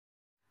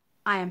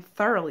I am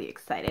thoroughly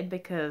excited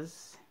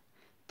because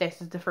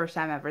this is the first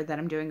time ever that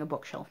I'm doing a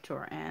bookshelf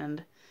tour,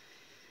 and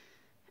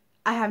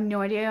I have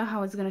no idea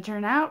how it's going to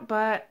turn out,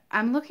 but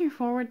I'm looking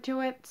forward to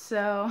it,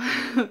 so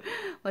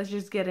let's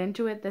just get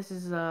into it. This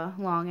is a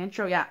long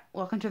intro. Yeah,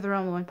 welcome to the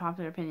realm of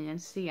unpopular opinion.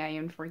 See, I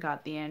even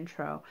forgot the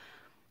intro,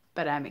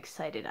 but I'm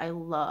excited. I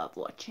love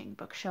watching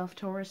bookshelf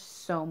tours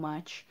so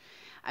much.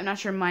 I'm not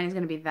sure mine is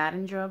going to be that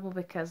enjoyable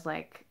because,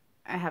 like,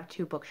 I have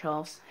 2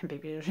 bookshelves, and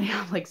baby usually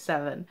have like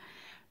 7.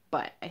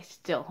 But I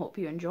still hope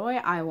you enjoy.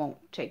 I won't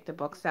take the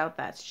books out.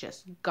 That's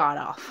just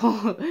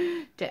god-awful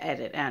to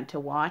edit and to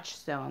watch.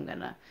 So I'm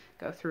going to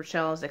go through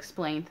shelves,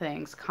 explain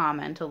things,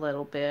 comment a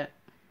little bit.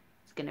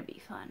 It's going to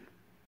be fun.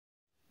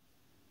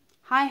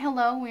 Hi,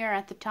 hello. We are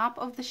at the top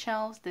of the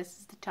shelves. This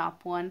is the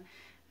top one.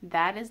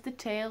 That is the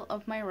tail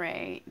of my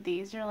Ray.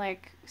 These are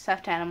like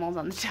stuffed animals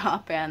on the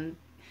top and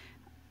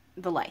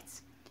the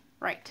lights.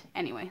 Right.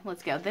 Anyway,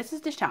 let's go. This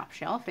is the top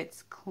shelf.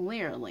 It's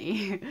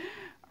clearly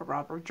a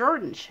Robert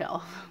Jordan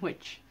shelf,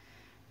 which,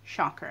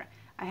 shocker.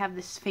 I have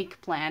this fake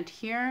plant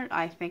here.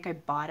 I think I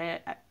bought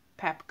it at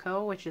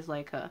Pepco, which is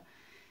like a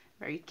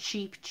very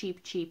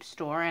cheap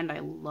store, and I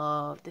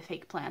love the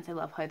fake plants. I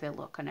love how they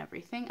look and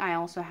everything. I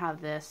also have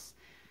this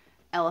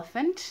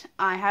elephant.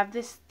 I have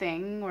this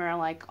thing where,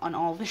 like, on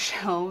all the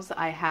shelves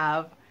I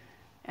have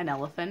an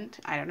elephant.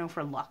 I don't know,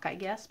 for luck, I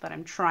guess, but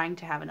I'm trying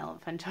to have an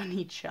elephant on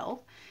each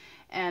shelf.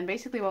 And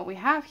basically what we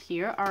have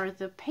here are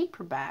the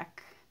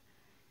paperback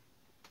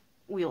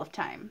Wheel of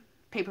Time.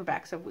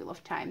 Paperbacks of Wheel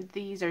of Time.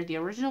 These are the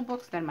original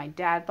books that my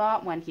dad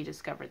bought when he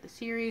discovered the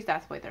series.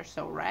 That's why they're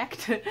so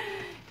wrecked.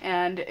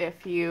 And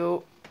if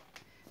you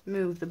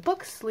move the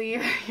book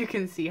sleeve, you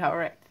can see how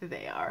wrecked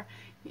they are.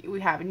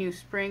 We have a New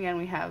Spring, and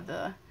we have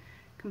the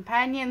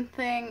companion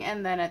thing,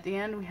 and then at the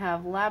end we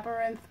have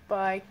Labyrinth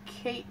by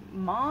Kate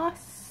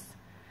Moss,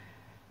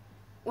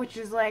 which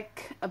is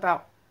like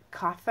about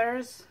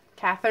Cathars,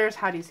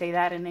 how do you say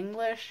that in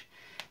English?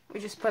 We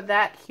just put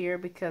that here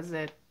because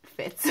it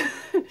fits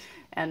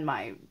and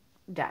my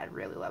dad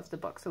really loves the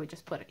book, so we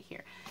just put it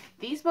here.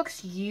 These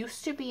books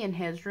used to be in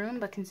his room,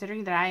 but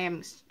considering that I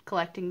am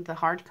collecting the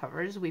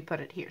hardcovers, we put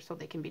it here so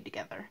they can be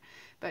together.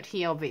 But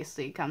he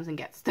obviously comes and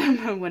gets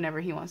them whenever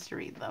he wants to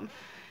read them.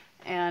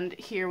 And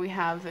here we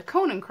have the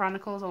Conan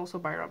Chronicles, also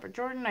by Robert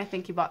Jordan. I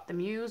think he bought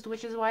them used,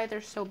 which is why they're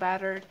so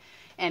battered.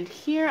 And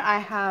here I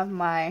have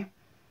my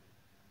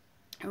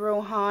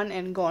Rohan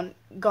and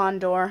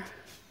Gondor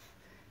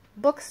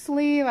book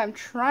sleeve. I'm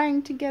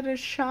trying to get a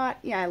shot.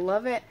 Yeah, I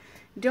love it.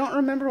 Don't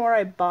remember where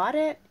I bought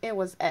it. It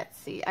was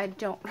Etsy. I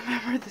don't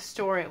remember the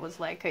store. It was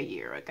like a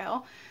year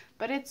ago.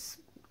 But it's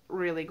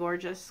really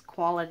gorgeous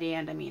quality,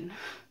 and I mean,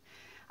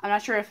 I'm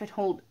not sure if it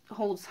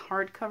holds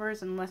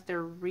hardcovers unless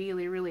they're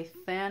really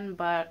thin,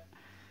 but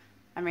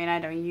I mean, I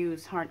don't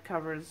use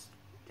hardcovers.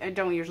 I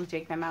don't usually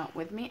take them out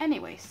with me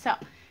anyway. So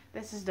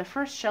this is the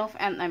first shelf,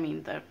 and I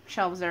mean, the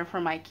shelves are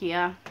from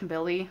IKEA.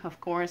 Billy,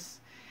 of course.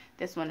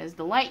 This one is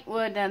the light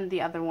wood, and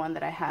the other one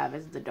that I have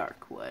is the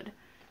dark wood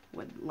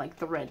with like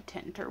the red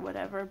tint or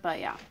whatever. But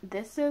yeah,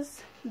 this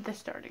is the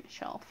starting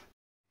shelf.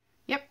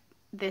 Yep,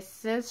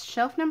 this is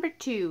shelf number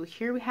 2.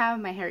 Here we have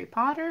my Harry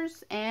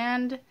Potters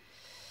and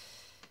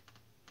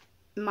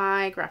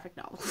my graphic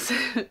novels.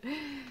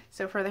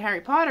 So for the Harry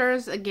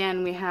Potters,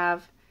 again, we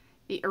have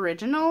the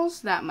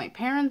originals that my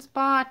parents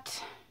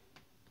bought.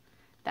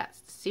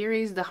 That's the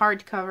series. The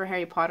hardcover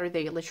Harry Potter,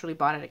 they literally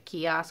bought it at a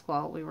kiosk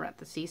while we were at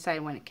the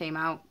seaside when it came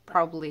out.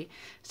 Probably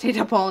stayed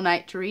up all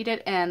night to read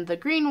it. And the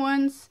green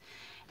ones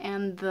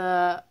and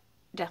the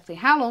Deathly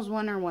Hallows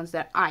one are ones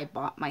that I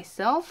bought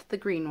myself. The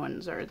green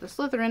ones are the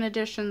Slytherin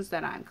editions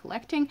that I'm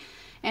collecting.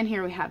 And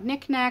here we have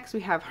knickknacks.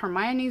 We have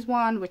Hermione's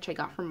wand, which I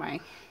got for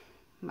my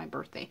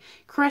birthday.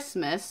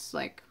 Christmas,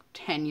 like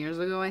 10 years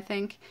ago, I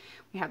think.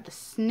 We have the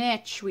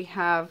snitch. We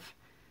have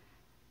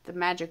the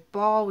magic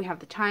ball. We have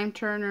the time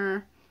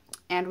turner.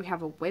 And we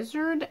have a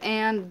wizard.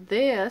 And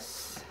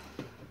these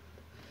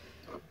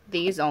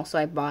also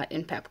I bought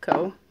in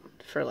Pepco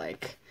for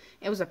like,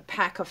 it was a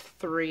pack of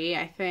 3,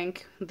 I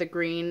think. The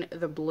green,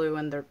 the blue,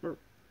 and the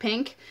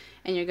pink.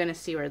 And you're going to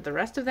see where the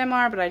rest of them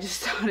are, but I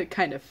just thought it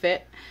kind of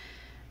fit.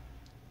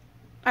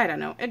 I don't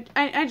know.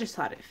 I just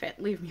thought it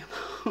fit. Leave me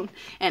alone.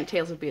 And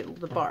Tales of Beetle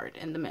the Bard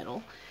in the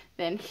middle.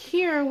 Then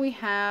here we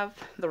have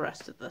the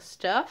rest of the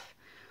stuff.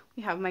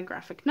 We have my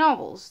graphic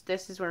novels.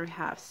 This is where we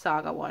have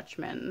Saga,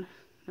 Watchmen,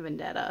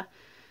 Vendetta,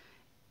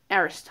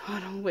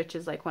 Aristotle, which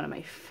is like one of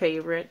my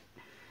favorite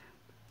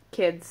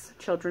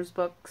children's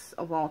books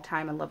of all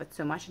time. I love it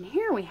so much. And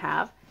here we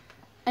have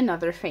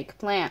another fake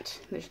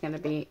plant. There's going to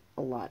be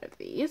a lot of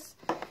these.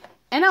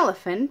 An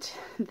elephant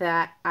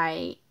that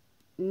I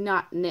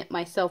not knit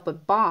myself,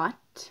 but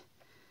bought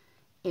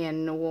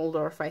in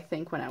Waldorf, I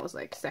think, when I was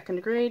like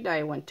 2nd grade.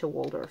 I went to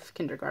Waldorf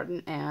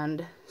kindergarten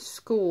and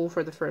school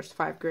for the first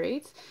 5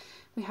 grades.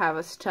 We have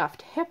a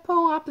stuffed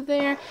hippo up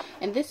there,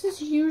 and this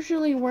is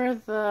usually where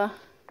the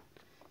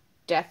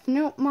Death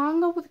Note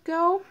manga would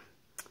go.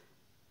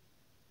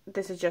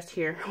 This is just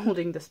here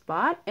holding the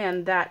spot,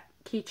 and that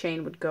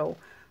keychain would go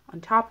on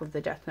top of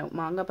the Death Note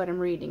manga, but I'm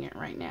reading it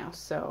right now,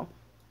 so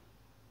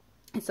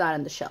It's not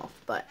in the shelf,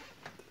 but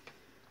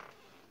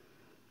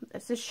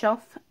this is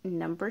shelf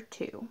number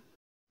 2.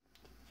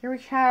 Here we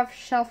have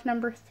shelf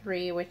number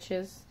 3, which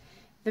is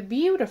the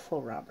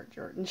beautiful Robert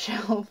Jordan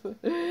shelf.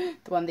 The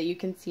one that you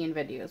can see in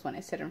videos when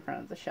I sit in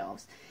front of the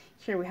shelves.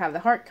 Here we have the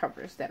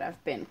hardcovers that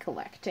I've been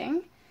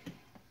collecting.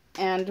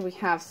 And we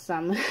have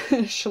some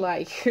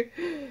Schleich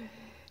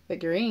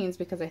figurines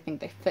because I think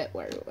they fit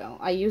very well.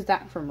 I use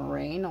that for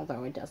Moraine,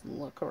 although it doesn't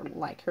look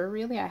like her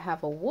really. I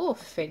have a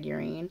wolf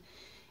figurine.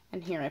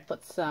 And here I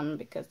put some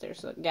because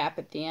there's a gap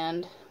at the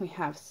end. We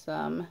have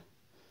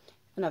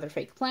another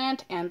fake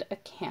plant and a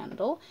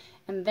candle.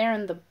 And there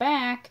in the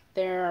back,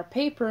 there are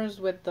papers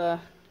with the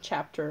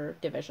chapter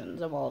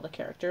divisions of all the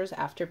characters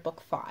after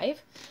book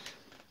 5.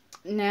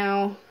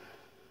 Now,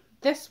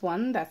 this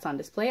one that's on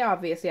display,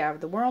 obviously Out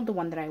of the World, the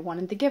one that I won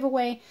in the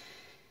giveaway,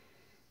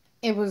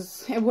 it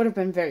would have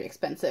been very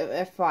expensive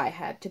if I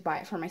had to buy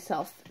it for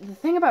myself. The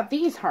thing about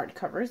these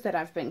hardcovers that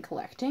I've been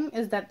collecting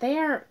is that they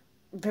are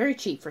very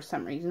cheap for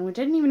some reason. We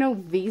didn't even know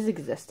these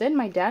existed.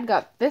 My dad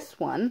got this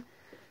one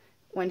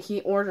when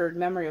he ordered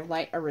Memory of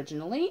Light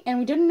originally, and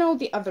we didn't know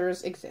the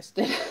others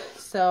existed.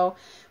 So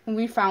when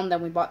we found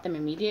them, we bought them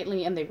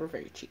immediately, and they were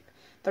very cheap.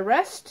 The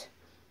rest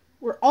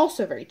were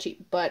also very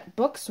cheap, but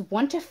books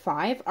 1 to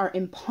 5 are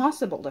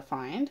impossible to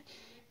find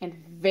and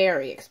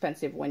very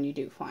expensive when you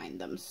do find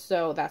them.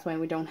 So that's why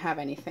we don't have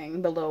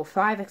anything below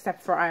 5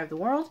 except for Eye of the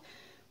World,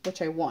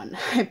 which I won.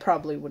 I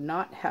probably would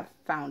not have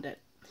found it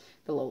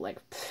below like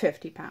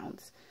 50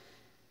 pounds.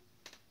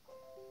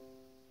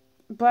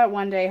 But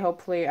one day,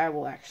 hopefully, I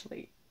will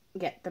actually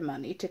get the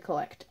money to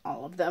collect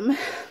all of them.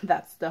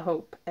 That's the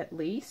hope, at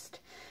least.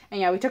 And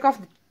yeah, we took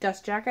off the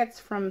dust jackets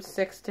from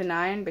 6 to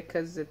 9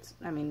 because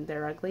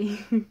they're ugly.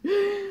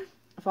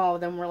 If all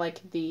of them were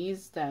like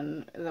these,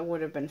 then that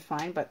would have been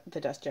fine. But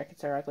the dust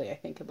jackets are ugly. I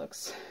think it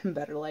looks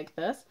better like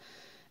this.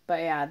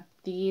 But yeah,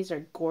 these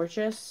are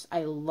gorgeous.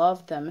 I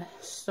love them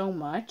so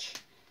much.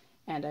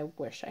 And I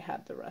wish I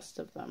had the rest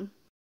of them.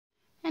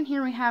 And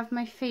here we have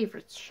my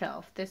favorite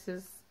shelf. This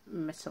is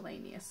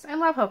miscellaneous. I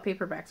love how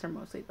paperbacks are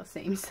mostly the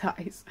same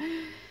size.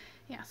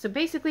 Yeah, so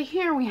basically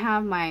here we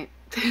have my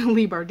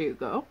Leigh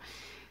Bardugo.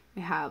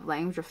 We have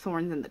Language of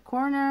Thorns in the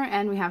corner,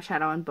 and we have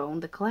Shadow and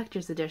Bone, the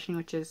collector's edition,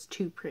 which is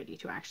too pretty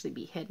to actually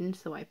be hidden,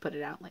 so I put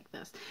it out like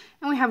this.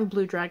 And we have a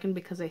blue dragon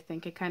because I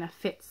think it kind of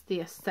fits the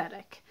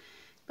aesthetic.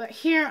 But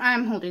here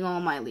I'm holding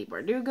all my Leigh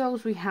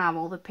Bardugos. We have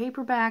all the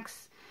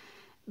paperbacks.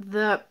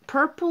 The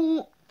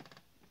purple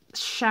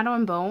Shadow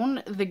and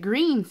Bone, the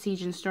green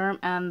Siege and Storm,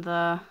 and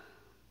the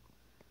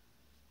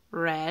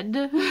red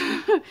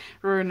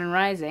Ruin and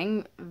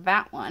Rising,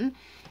 that one,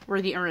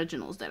 were the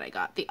originals that I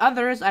got. The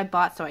others I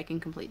bought so I can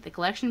complete the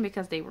collection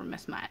because they were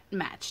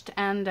mismatched.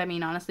 And I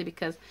mean, honestly,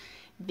 because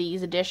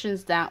these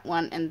editions, that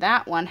one and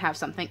that one, have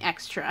something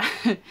extra.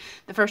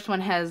 The first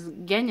one has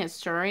Genya's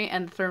story,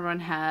 and the third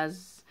one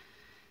has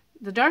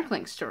the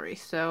Darkling story.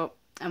 So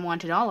I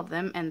wanted all of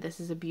them, and this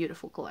is a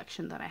beautiful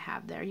collection that I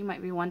have there. You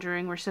might be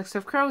wondering where Six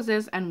of Crows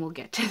is, and we'll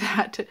get to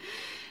that.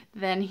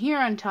 Then here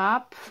on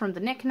top, from the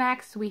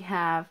knickknacks, we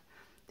have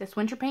this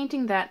winter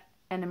painting that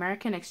an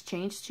American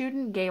exchange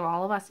student gave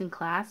all of us in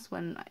class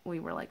when we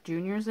were like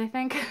juniors, I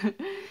think.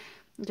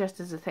 Just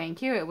as a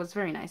thank you. It was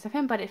very nice of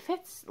him, but it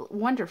fits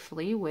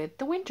wonderfully with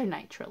the Winter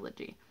Night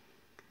trilogy.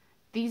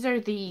 These are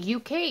the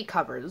UK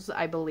covers,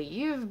 I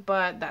believe,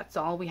 but that's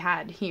all we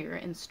had here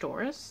in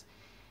stores.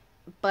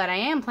 But I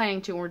am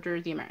planning to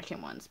order the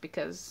American ones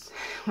because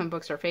when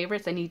books are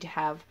favorites, I need to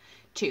have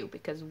 2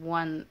 because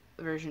one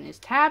version is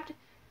tabbed.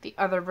 The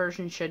other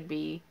version should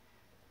be,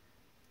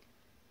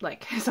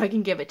 like, so I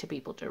can give it to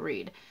people to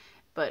read.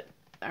 But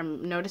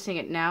I'm noticing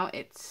it now.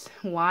 It's,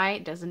 why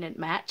doesn't it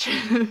match?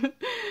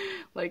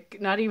 Like,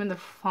 not even the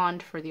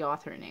font for the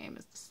author name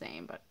is the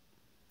same, but,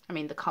 I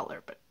mean, the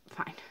color, but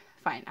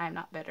fine, I'm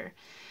not bitter.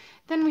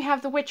 Then we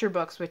have the Witcher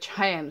books, which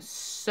I am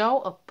so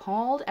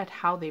appalled at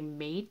how they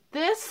made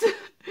this.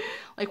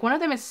 Like, one of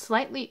them is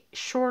slightly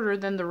shorter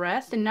than the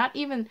rest, and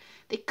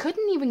they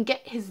couldn't even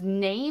get his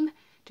name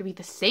to be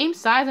the same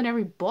size in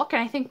every book,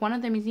 and I think one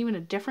of them is even a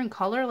different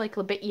color, like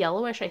a bit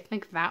yellowish. I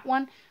think that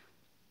one.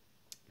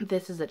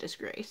 This is a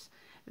disgrace.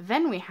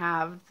 Then we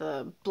have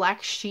the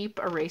Black Sheep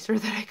eraser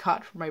that I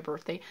got for my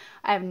birthday.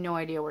 I have no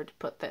idea where to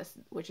put this,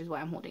 which is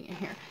why I'm holding it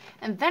here.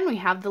 And then we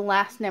have the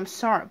Last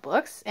Namsara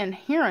books, and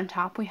here on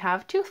top we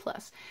have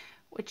Toothless,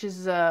 which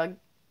is a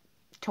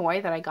toy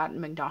that I got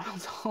in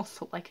McDonald's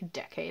also like a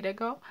decade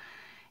ago.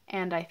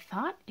 And I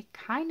thought it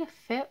kind of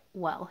fit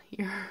well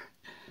here.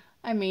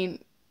 I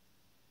mean,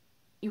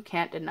 you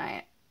can't deny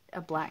it. A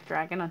black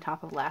dragon on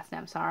top of Last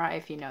Namsara.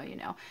 If you know, you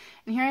know.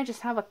 And here I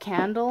just have a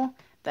candle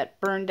that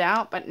burned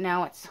out, but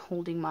now it's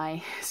holding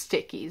my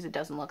stickies. It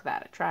doesn't look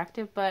that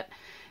attractive, but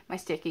my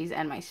stickies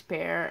and my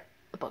spare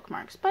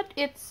bookmarks. But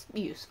it's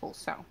useful,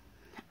 so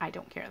I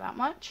don't care that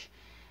much.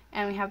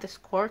 And we have this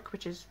cork,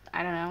 which is,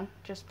 I don't know,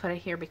 just put it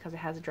here because it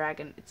has a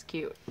dragon. It's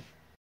cute.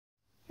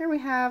 Here we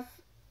have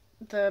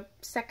the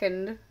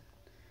second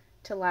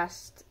to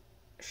last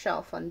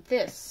shelf on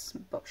this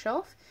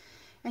bookshelf.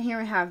 And here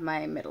we have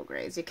my middle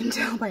grades. You can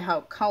tell by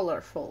how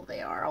colorful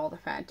they are. All the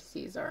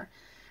fantasies are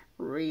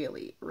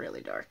really,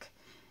 really dark.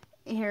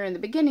 Here in the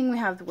beginning we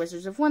have the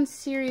Wizards of One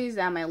series.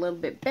 I'm a little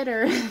bit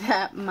bitter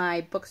that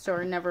my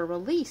bookstore never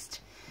released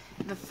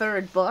the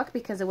third book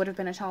because it would have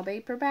been a tall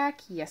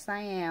paperback. Yes, I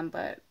am,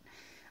 but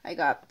I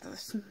got the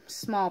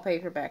small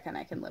paperback and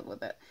I can live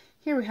with it.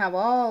 Here we have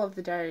all of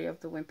the Diary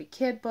of the Wimpy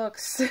Kid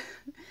books.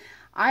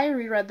 I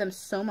reread them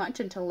so much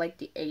until like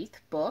the 8th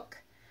book.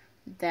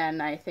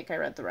 Then I think I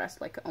read the rest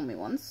like only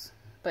once.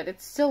 But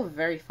it's still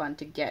very fun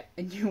to get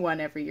a new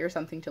one every year,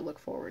 something to look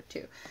forward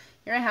to.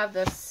 Here I have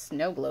this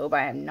snow globe.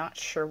 I am not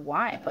sure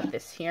why I put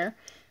this here,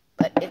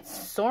 but it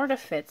sort of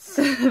fits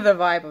the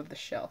vibe of the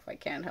shelf. I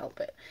can't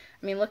help it.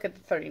 I mean, look at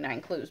the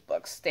 39 Clues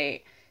books.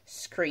 They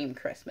scream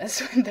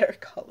Christmas with their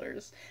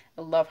colors.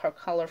 I love how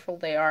colorful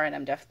they are, and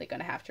I'm definitely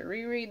going to have to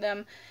reread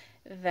them.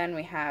 Then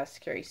we have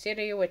Scary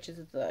City, which is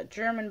the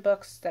German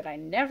books that I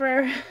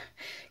never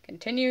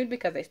continued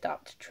because I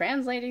stopped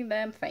translating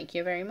them. Thank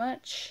you very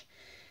much.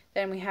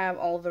 Then we have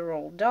all the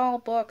Roald Dahl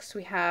books.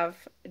 We have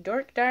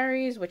Dork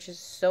Diaries, which is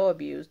so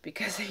abused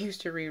because I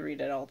used to reread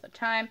it all the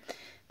time.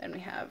 Then we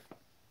have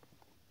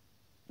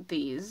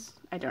these.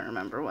 I don't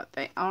remember what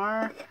they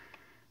are.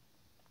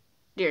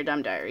 Dear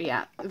Dumb Diary,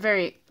 yeah.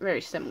 Very,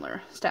 very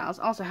similar styles.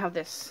 Also have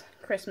this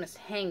Christmas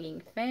hanging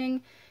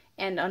thing.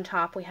 And on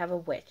top we have a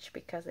witch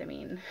because, I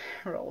mean,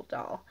 Roald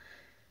Dahl.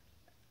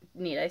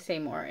 Need I say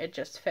more? It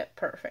just fit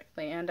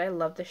perfectly. And I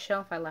love the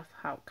shelf. I love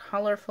how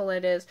colorful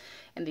it is.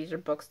 And these are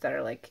books that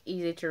are like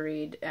easy to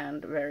read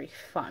and very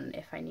fun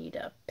if I need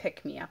a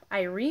pick-me-up.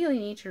 I really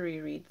need to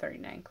reread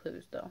 39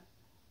 Clues though.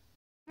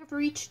 I've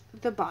reached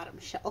the bottom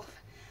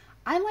shelf.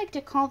 I like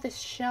to call this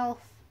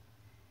shelf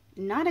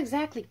not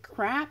exactly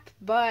crap,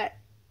 but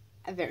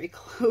very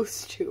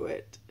close to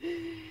it.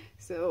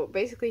 So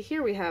basically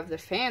here we have the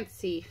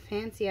fancy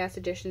ass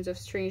editions of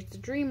Strange the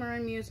Dreamer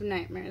and Muse of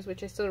Nightmares,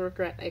 which I still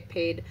regret I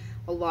paid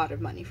a lot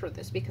of money for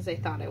this because I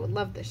thought I would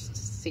love this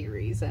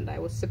series and I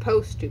was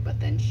supposed to, but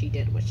then she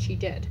did what she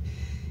did.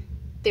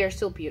 They're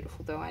still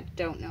beautiful though. I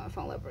don't know if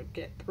I'll ever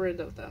get rid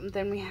of them.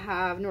 Then we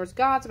have Norse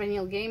Gods by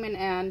Neil Gaiman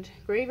and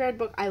Graveyard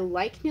Book. I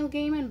like Neil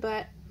Gaiman,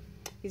 but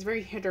he's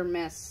very hit or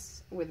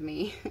miss with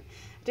me. I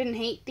didn't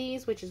hate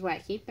these, which is why I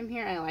keep them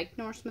here. I like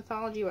Norse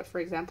mythology, but for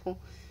example,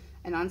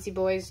 Anansi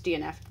Boys,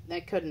 DNF,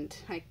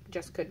 I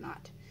just could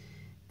not.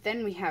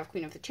 Then we have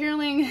Queen of the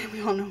Tearling.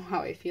 We all know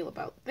how I feel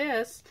about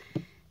this.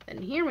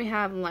 Then here we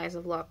have Lies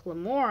of Locke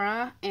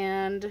Lamora,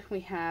 and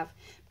we have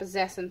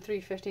Possess and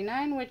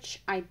 359,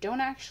 which I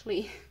don't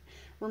actually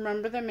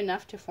remember them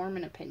enough to form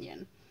an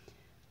opinion.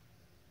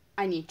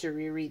 I need to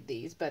reread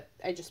these, but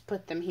I just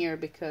put them here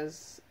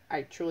because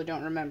I truly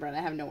don't remember and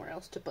I have nowhere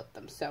else to put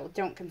them. So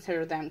don't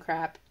consider them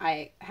crap.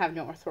 I have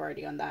no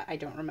authority on that. I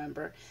don't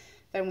remember.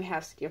 Then we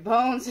have City of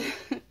Bones,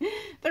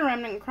 The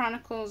Remnant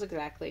Chronicles,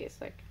 exactly.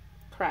 It's like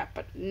crap,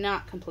 but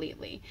not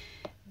completely.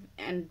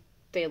 And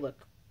they look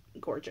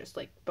gorgeous,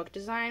 like book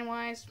design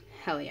wise.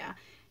 Hell yeah.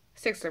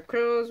 Six of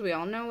Crows, we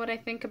all know what I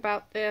think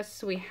about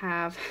this. We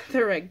have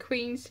the Red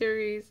Queen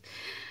series.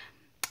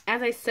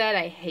 As I said,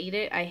 I hate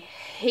it. I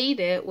hate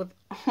it with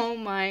all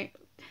my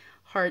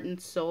heart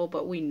and soul,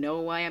 but we know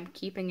why I'm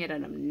keeping it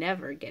and I'm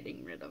never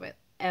getting rid of it.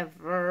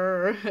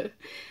 Ever.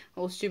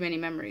 Holds too many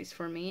memories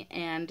for me.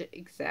 And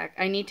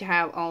I need to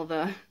have all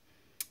the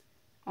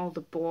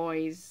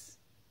boy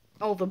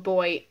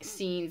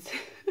scenes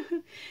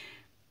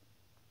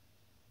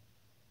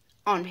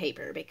on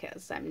paper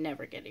because I'm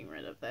never getting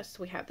rid of this.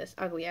 We have this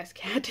ugly ass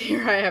cat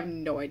here. I have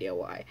no idea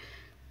why.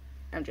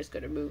 I'm just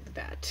going to move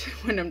that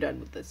when I'm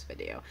done with this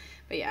video.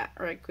 But yeah,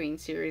 Red Queen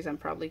series, I'm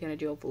probably going to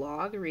do a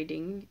vlog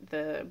reading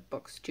the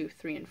books 2,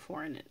 3, and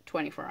 4 in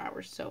 24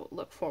 hours. So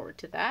look forward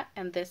to that.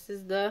 And this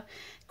is the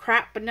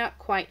crap but not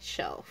quite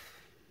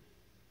shelf.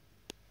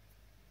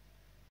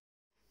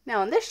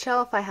 Now on this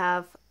shelf I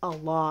have a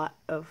lot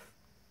of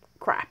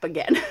crap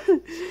again.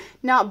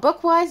 Not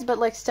book-wise, but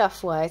like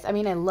stuff-wise. I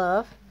mean, I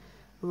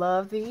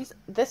love these.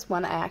 This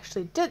one I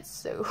actually did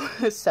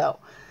sew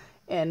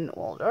in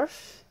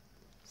Waldorf.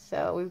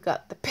 So we've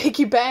got the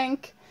piggy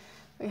bank,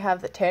 we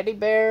have the teddy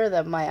bear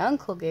that my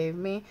uncle gave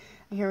me,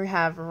 and here we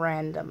have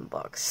random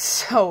books.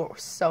 So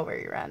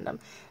very random.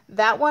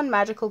 That one,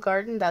 Magical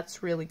Garden,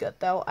 that's really good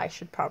though. I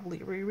should probably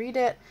reread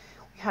it.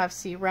 We have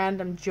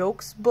random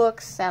jokes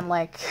books and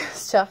like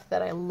stuff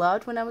that I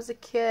loved when I was a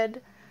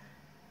kid.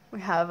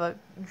 We have a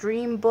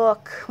dream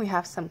book. We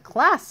have some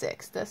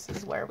classics. This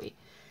is where we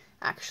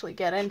actually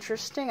get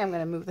interesting. I'm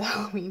going to move the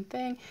Halloween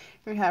thing.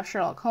 We have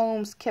Sherlock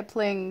Holmes,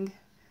 Kipling,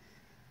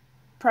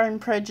 Pride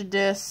and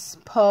Prejudice,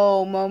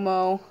 Poe,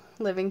 Momo,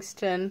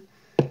 Livingston,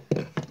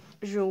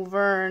 Jules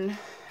Verne,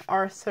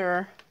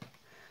 Arthur.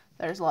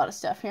 There's a lot of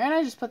stuff here. And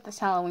I just put this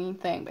Halloween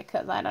thing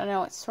because, I don't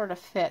know, it sort of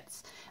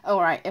fits.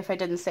 Oh, right, if I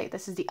didn't say,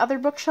 this is the other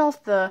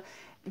bookshelf, the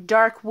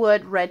dark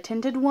wood red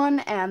tinted one,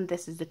 and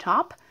this is the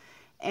top.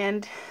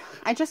 And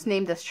I just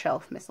named this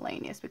shelf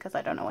Miscellaneous because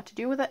I don't know what to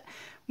do with it.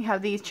 We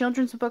have these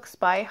children's books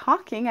by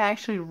Hawking. I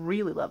actually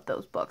really love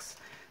those books.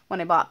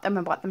 When I bought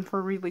them for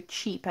really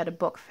cheap at a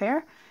book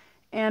fair.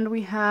 And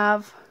we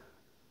have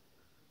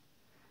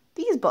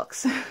these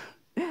books.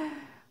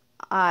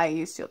 I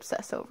used to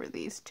obsess over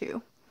these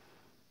too.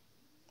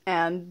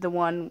 And the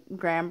one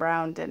Graham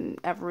Brown didn't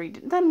ever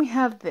read. Then we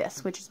have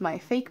this, which is my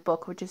fake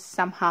book, which is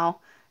somehow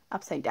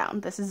upside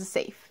down. This is a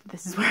safe.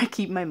 This is where I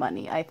keep my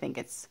money. I think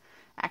it's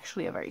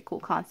actually a very cool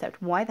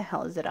concept. Why the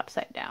hell is it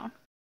upside down?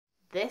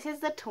 This is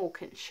the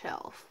Tolkien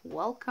shelf.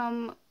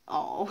 Welcome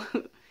all.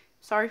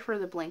 Sorry for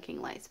the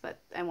blinking lights, but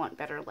I want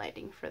better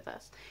lighting for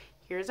this.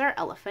 Here's our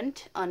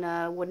elephant on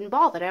a wooden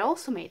ball that I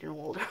also made in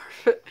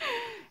Waldorf.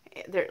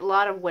 There's a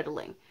lot of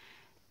whittling.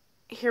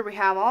 Here we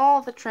have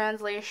all the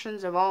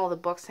translations of all the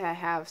books I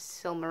have.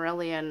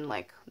 Silmarillion,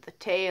 like the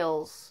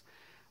Tales.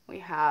 We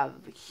have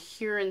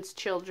Huron's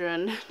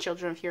Children,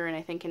 Children of Huron,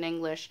 I think in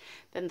English.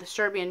 Then the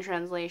Serbian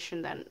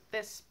translation, then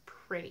this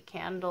pretty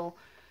candle.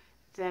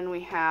 Then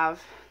we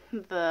have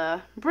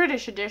the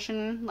British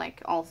edition,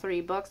 like all 3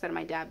 books that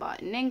my dad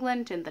bought in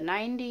England in the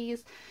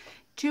 90s.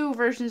 2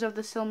 versions of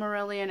the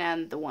Silmarillion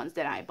and the ones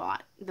that I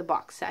bought, the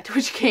box set,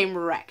 which came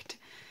wrecked,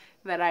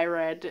 that I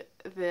read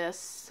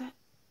this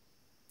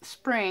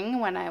spring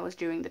when I was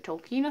doing the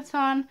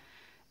Tolkienathon.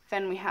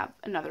 Then we have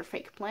another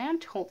fake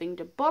plant holding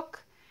the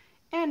book.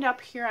 And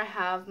up here I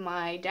have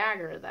my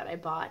dagger that I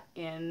bought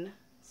in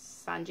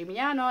San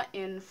Gimignano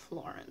in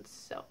Florence.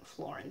 So,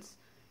 Florence,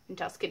 in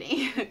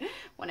Tuscany.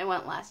 When I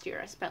went last year,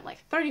 I spent like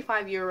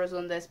 35 euros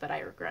on this, but I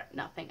regret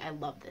nothing. I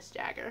love this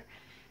dagger.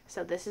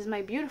 So this is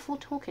my beautiful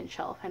Tolkien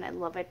shelf, and I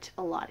love it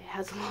a lot. It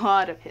has a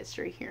lot of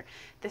history here.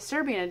 The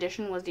Serbian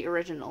edition was the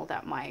original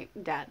that my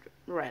dad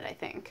read, I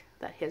think,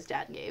 that his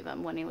dad gave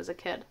him when he was a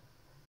kid.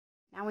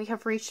 Now we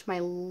have reached my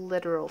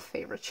literal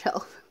favorite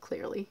shelf,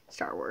 clearly,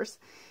 Star Wars.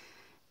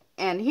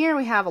 And here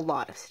we have a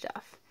lot of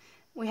stuff.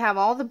 We have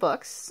all the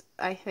books.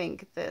 I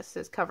think this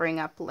is covering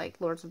up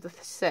like Lords of the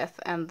Sith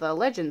and the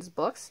Legends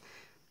books.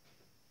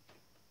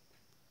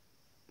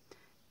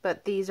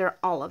 But these are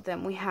all of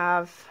them. We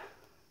have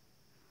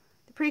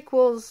the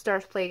prequels,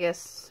 Darth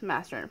Plagueis,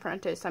 Master and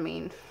Apprentice. I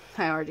mean,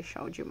 I already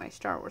showed you my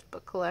Star Wars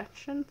book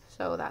collection,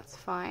 so that's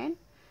fine.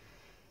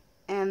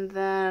 And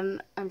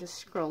then I'm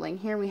just scrolling.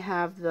 Here we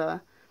have the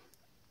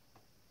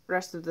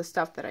rest of the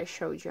stuff that I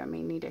showed you. I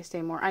mean, need I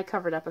say more? I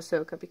covered up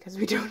Ahsoka because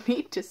we don't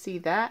need to see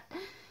that.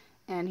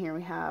 And here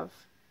we have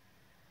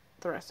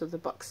the rest of the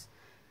books.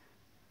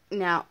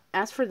 Now,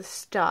 as for the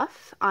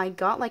stuff, I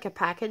got like a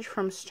package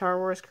from Star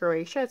Wars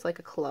Croatia. It's like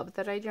a club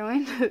that I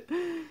joined,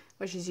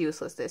 which is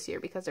useless this year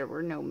because there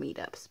were no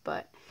meetups.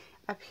 But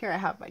up here I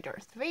have my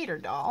Darth Vader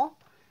doll,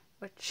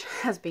 which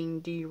has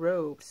been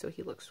derobed, so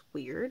he looks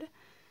weird.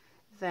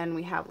 Then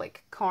we have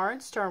like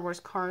cards, Star Wars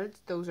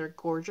cards. Those are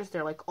gorgeous.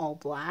 They're like all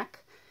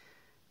black.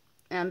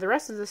 And the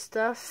rest of the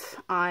stuff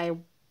I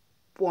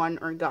won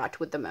or got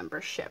with the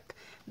membership.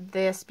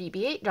 This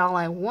BB-8 doll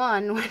I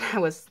won when I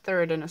was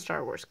 3rd in a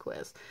Star Wars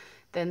quiz.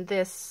 Then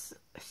this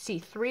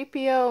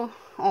C-3PO,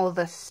 all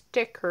the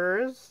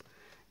stickers.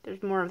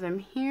 There's more of them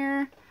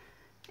here.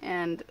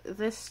 And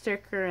this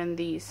sticker and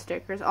these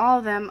stickers, all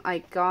of them I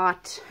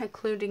got,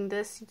 including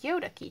this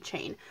Yoda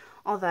keychain.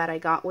 All that I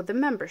got with the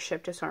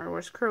membership to Star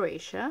Wars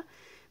Croatia.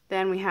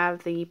 Then we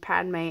have the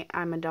Padme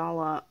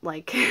Amidala,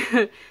 like,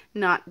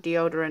 not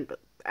deodorant, but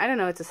I don't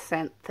know, it's a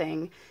scent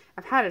thing.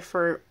 I've had it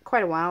for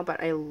quite a while,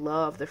 but I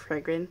love the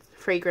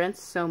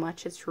fragrance so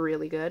much. It's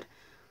really good.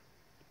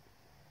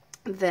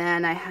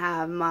 Then I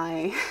have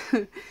my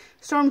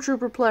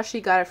Stormtrooper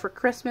plushie. Got it for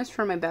Christmas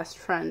from my best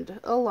friend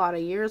a lot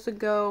of years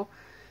ago.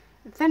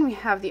 Then we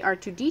have the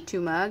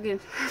R2-D2 mug,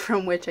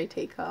 from which I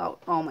take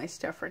out all my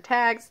stuff for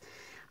tags.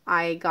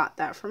 I got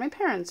that from my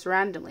parents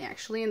randomly,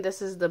 actually, and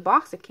this is the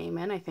box it came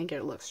in. I think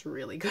it looks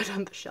really good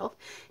on the shelf.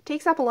 It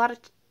takes up a lot of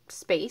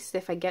space.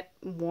 If I get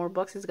more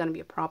books, it's going to be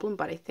a problem,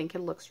 but I think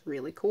it looks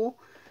really cool.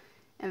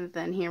 And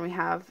then here we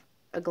have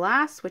a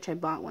glass, which I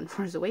bought when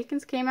Force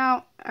Awakens came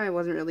out. I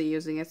wasn't really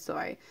using it, so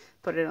I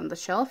put it on the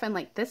shelf. And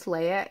like, this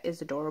Leia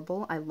is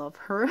adorable. I love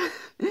her.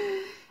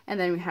 And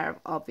then we have,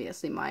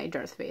 obviously, my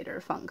Darth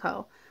Vader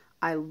Funko.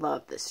 I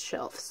love this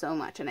shelf so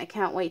much, and I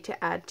can't wait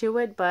to add to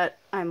it, but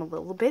I'm a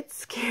little bit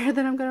scared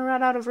that I'm going to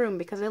run out of room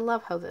because I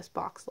love how this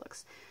box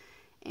looks.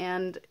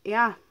 And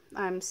yeah,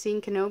 I'm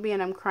seeing Kenobi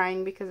and I'm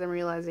crying because I'm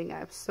realizing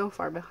I'm so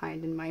far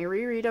behind in my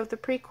reread of the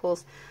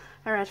prequels.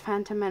 I read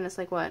Phantom Menace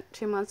like, what,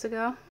 2 months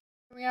ago?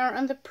 We are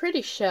on the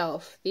pretty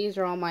shelf. These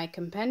are all my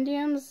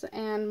compendiums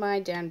and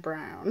my Dan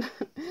Brown.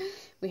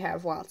 We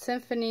have Wild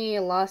Symphony,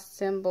 Lost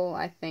Symbol,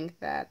 I think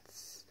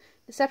that's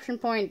Deception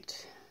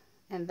Point,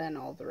 and then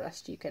all the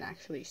rest you can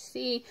actually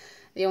see.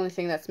 The only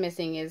thing that's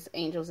missing is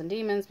Angels and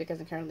Demons because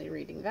I'm currently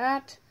reading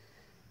that.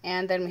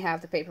 And then we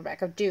have the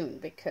paperback of Dune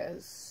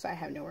because I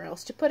have nowhere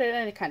else to put it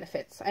and it kind of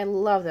fits. I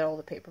love that all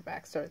the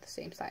paperbacks are the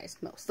same size,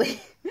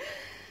 mostly.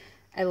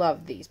 I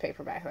love these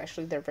paperbacks,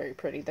 actually. They're very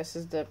pretty. This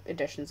is the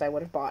editions I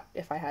would have bought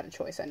if I had a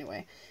choice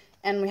anyway.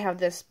 And we have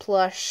this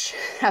plush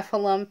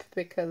Heffalump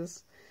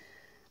because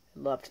I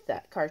loved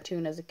that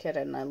cartoon as a kid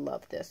and I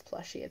love this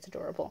plushie. It's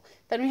adorable.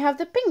 Then we have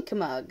the pink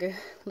mug,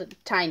 little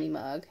tiny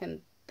mug,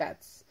 and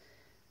that's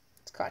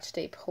Scotch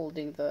tape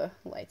holding the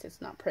lights. It's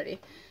not pretty.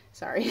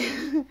 Sorry.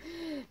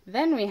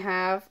 Then we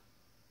have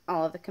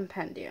all of the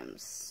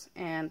compendiums,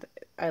 and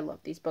I love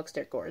these books.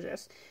 They're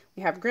gorgeous.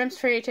 We have Grimm's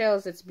Fairy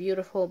Tales. It's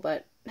beautiful,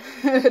 but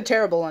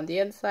terrible on the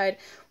inside.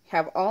 We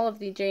have all of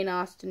the Jane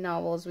Austen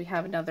novels. We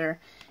have another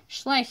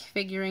Schleich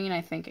figurine.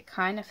 I think it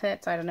kind of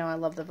fits. I don't know. I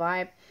love the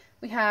vibe.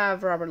 We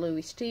have Robert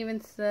Louis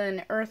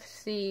Stevenson,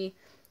 Earthsea,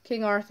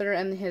 King Arthur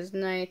and His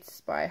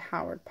Knights by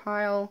Howard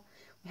Pyle.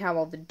 We have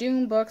all the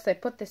Dune books. I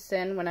put this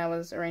in when I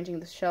was arranging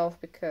the shelf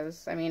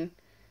because, I mean,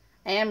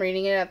 I am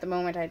reading it at the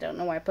moment. I don't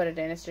know why I put it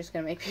in. It's just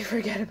going to make me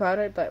forget about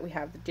it. But we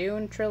have the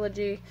Dune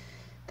trilogy.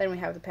 Then we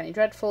have the Penny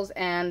Dreadfuls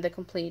and the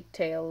complete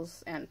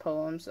tales and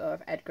poems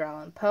of Edgar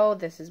Allan Poe.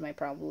 This is my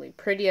probably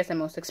prettiest and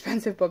most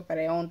expensive book that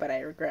I own, but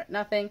I regret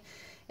nothing.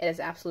 It is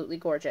absolutely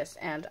gorgeous,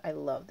 and I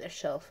love this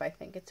shelf. I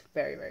think it's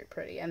very, very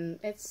pretty. And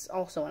it's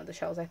also one of the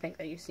shelves I think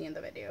that you see in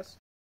the videos.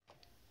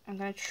 I'm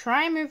going to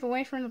try and move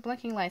away from the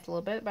blinking lights a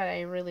little bit, but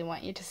I really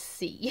want you to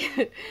see.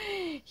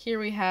 Here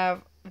we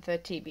have the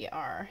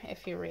TBR.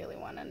 If you really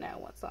want to know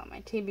what's on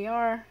my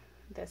TBR,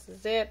 this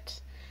is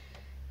it.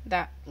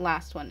 That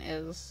last one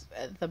is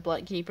The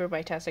Blood Keeper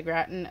by Tessa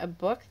Gratton, a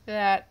book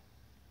that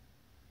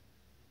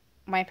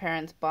my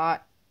parents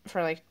bought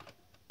for like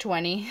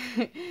 20.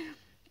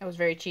 It was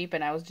very cheap,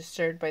 and I was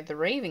disturbed by the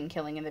Raven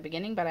killing in the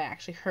beginning, but I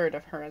actually heard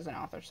of her as an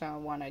author, so I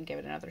want to give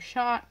it another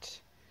shot.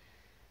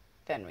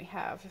 Then we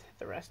have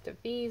the rest of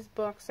these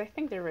books. I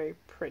think they're very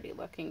pretty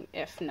looking,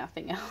 if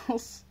nothing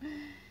else.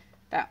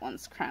 That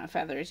one's Crown of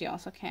Feathers. You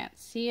also can't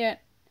see it.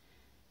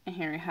 And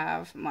here we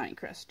have Monte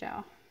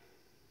Cristo.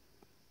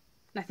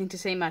 Nothing to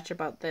say much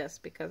about this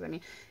because, I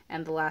mean,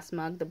 and the last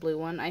mug, the blue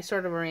one. I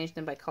sort of arranged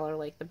them by color,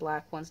 like the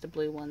black ones, the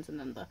blue ones, and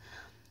then the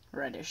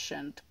reddish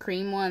and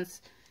cream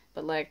ones.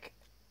 But, like,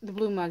 the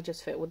blue mug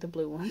just fit with the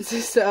blue ones,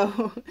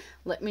 so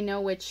let me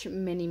know which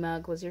mini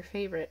mug was your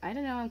favorite. I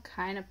don't know, I'm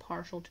kind of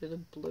partial to the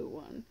blue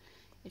one.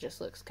 It just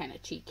looks kind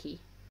of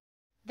cheeky.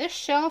 This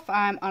shelf,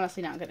 I'm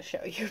honestly not going to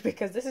show you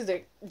because this is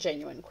a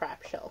genuine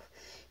crap shelf.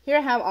 Here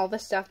I have all the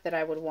stuff that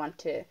I would want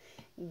to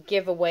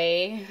give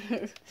away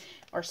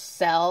or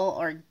sell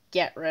or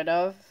get rid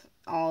of.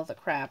 All the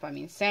crap. I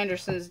mean,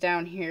 Sanderson's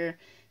down here,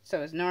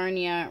 so is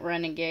Narnia,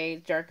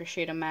 Renegades, Darker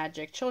Shade of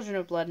Magic, Children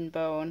of Blood and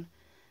Bone.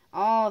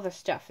 All the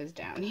stuff is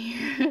down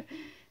here.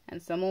 And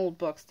some old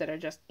books that are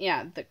just,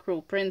 yeah, the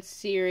Cruel Prince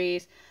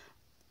series.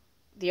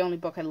 The only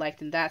book I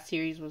liked in that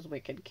series was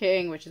Wicked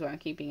King, which is why I'm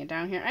keeping it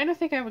down here. I don't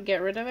think I would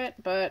get rid of it,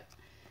 but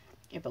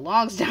it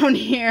belongs down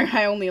here.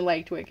 I only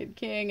liked Wicked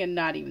King, and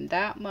not even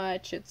that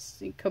much.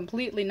 It's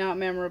completely not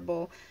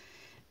memorable.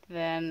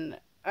 Then,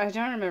 I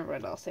don't remember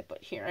what else I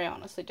put here. I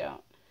honestly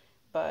don't.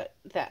 But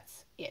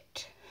that's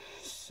it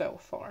so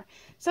far.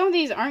 Some of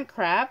these aren't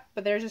crap,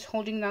 but they're just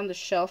holding down the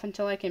shelf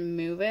until I can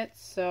move it,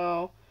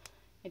 so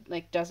it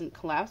like doesn't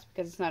collapse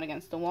because it's not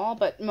against the wall.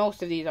 But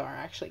most of these are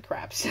actually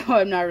crap, so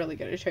I'm not really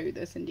going to show you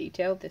this in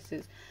detail. This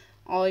is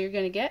all you're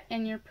going to get,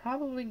 and you're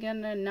probably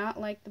going to not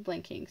like the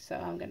blinking, so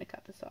I'm going to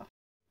cut this off.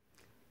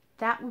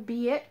 That would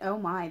be it. Oh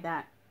my,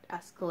 that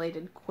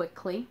escalated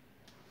quickly.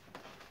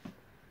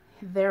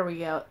 There we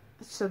go.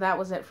 So that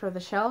was it for the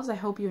shelves. I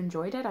hope you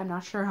enjoyed it. I'm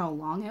not sure how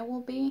long it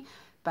will be,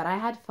 but I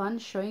had fun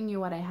showing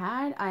you what I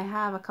had. I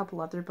have a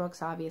couple other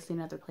books, obviously,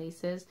 in other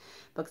places.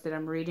 Books that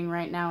I'm reading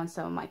right now, and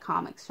some of my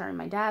comics are in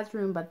my dad's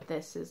room, but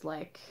this is,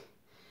 like,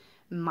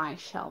 my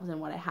shelves and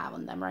what I have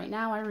on them right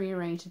now. I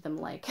rearranged them,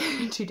 like,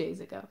 2 days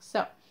ago.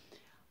 So,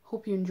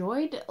 hope you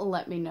enjoyed.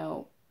 Let me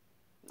know,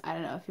 I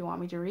don't know, if you want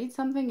me to read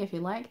something, if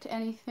you liked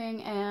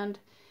anything, and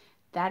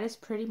that is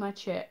pretty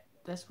much it.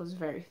 This was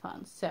very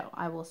fun. So,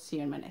 I will see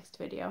you in my next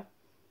video.